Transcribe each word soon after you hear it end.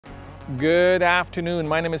Good afternoon.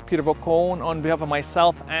 My name is Peter Vocone. On behalf of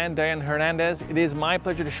myself and Diane Hernandez, it is my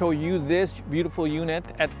pleasure to show you this beautiful unit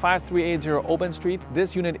at 5380 Oben Street.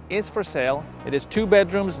 This unit is for sale. It is 2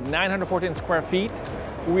 bedrooms, 914 square feet.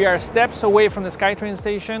 We are steps away from the SkyTrain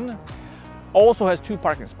station. Also has 2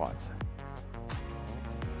 parking spots.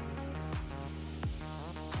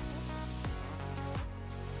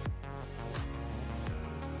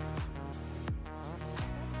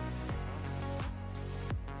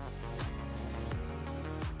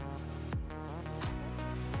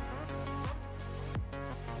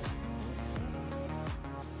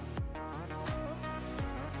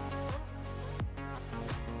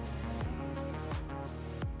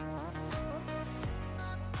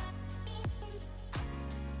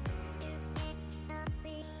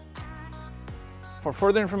 For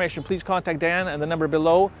further information, please contact Diane and the number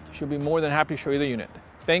below. She'll be more than happy to show you the unit.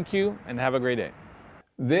 Thank you and have a great day.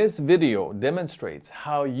 This video demonstrates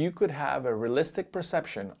how you could have a realistic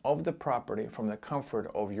perception of the property from the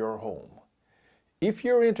comfort of your home. If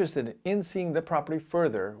you're interested in seeing the property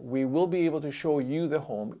further, we will be able to show you the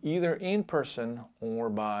home either in person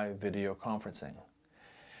or by video conferencing.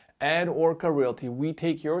 At Orca Realty, we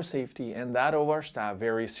take your safety and that of our staff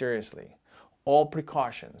very seriously. All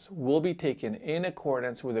precautions will be taken in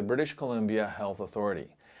accordance with the British Columbia Health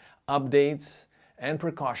Authority. Updates and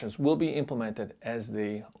precautions will be implemented as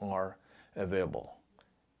they are available.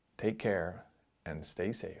 Take care and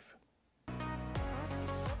stay safe.